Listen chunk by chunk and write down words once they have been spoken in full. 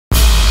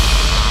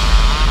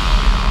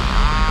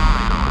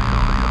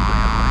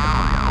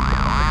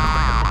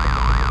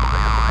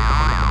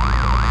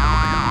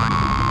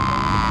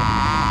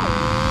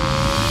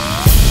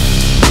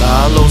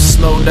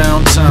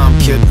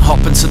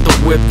Hop into the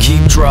whip,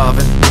 keep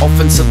driving. Off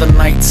into the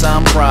nights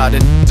I'm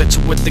riding. Bet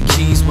you with the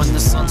keys when the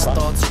sun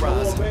starts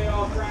rising. Obey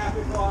all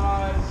traffic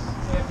laws.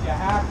 If you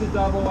have to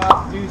double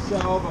up, do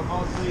so, but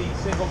mostly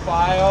single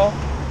file.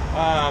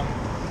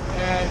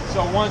 And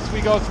so once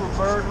we go through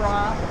Bird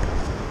Rock,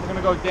 we're going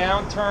to go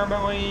down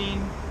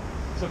Tourmaline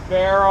to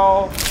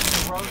Barrel.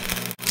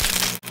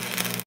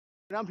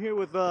 I'm here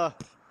with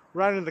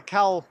riding the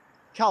Cal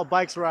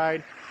Bikes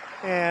ride,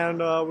 and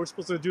we're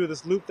supposed to do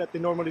this loop that they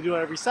normally do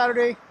every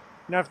Saturday.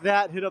 And after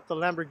that, hit up the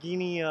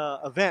Lamborghini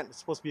event. It's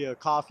supposed to be a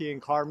coffee and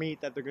car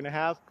meet that they're gonna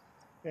have.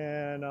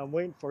 And I'm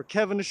waiting for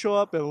Kevin to show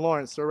up and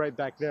Lawrence. They're right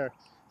back there.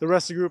 The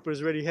rest of the group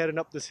is already heading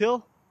up this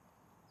hill.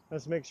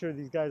 Let's make sure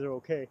these guys are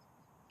okay.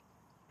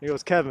 Here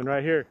goes Kevin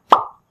right here,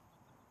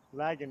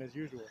 lagging as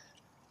usual.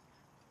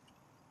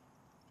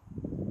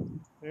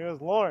 Here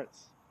goes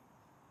Lawrence.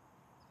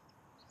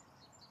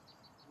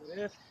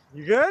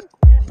 You good?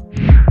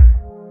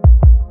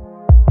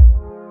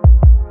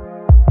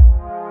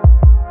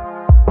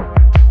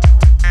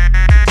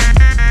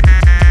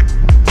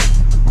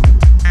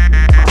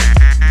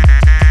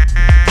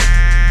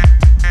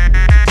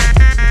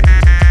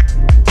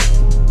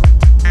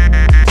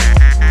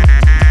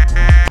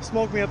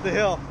 Smoke me up the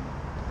hill.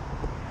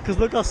 Cause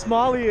look how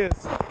small he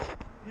is.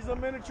 He's a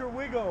miniature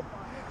Wiggle.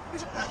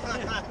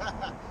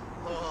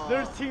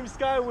 There's Team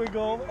Sky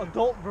Wiggle,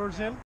 adult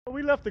version.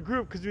 We left the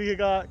group because we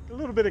got a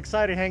little bit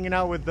excited hanging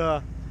out with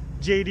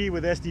JD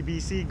with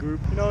SDBC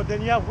group. You know,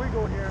 then you have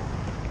Wiggle here,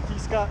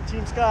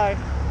 Team Sky,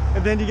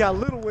 and then you got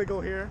Little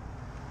Wiggle here.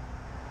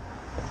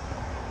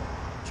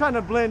 Trying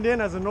to blend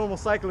in as a normal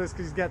cyclist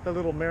because he's got the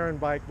little Marin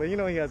bike, but you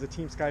know he has a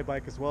Team Sky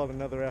bike as well,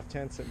 another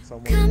F10 sitting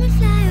somewhere. Come and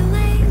fly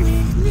away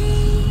with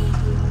me.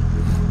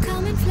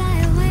 Come and fly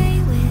away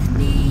with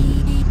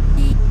me.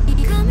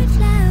 Come and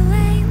fly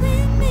away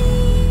with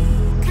me.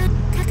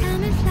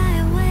 Come and fly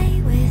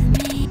away with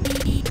me.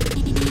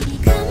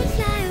 Come and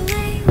fly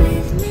away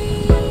with me.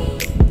 Come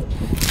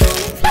and fly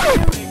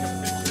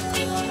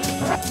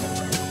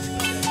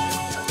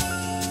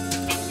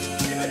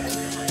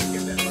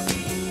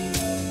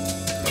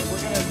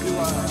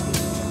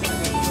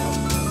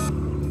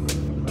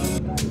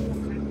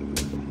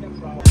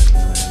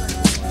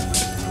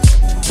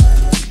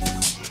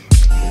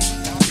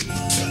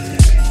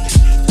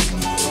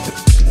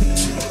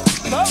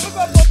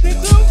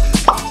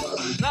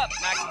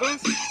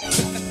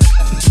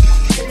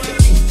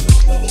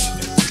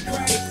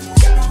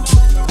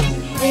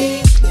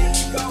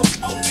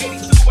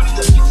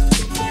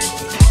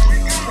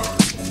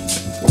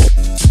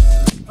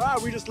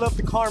Alright, we just left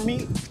the car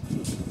meet.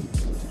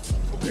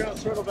 Over here on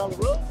Turtle Valley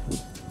Road.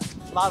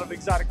 A lot of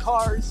exotic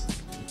cars.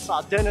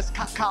 Saw Dennis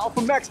Kyle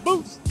from Max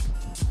Boost.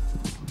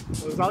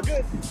 It was all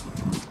good.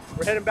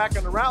 We're heading back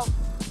on the route.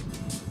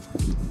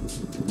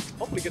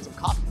 Hopefully get some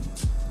coffee.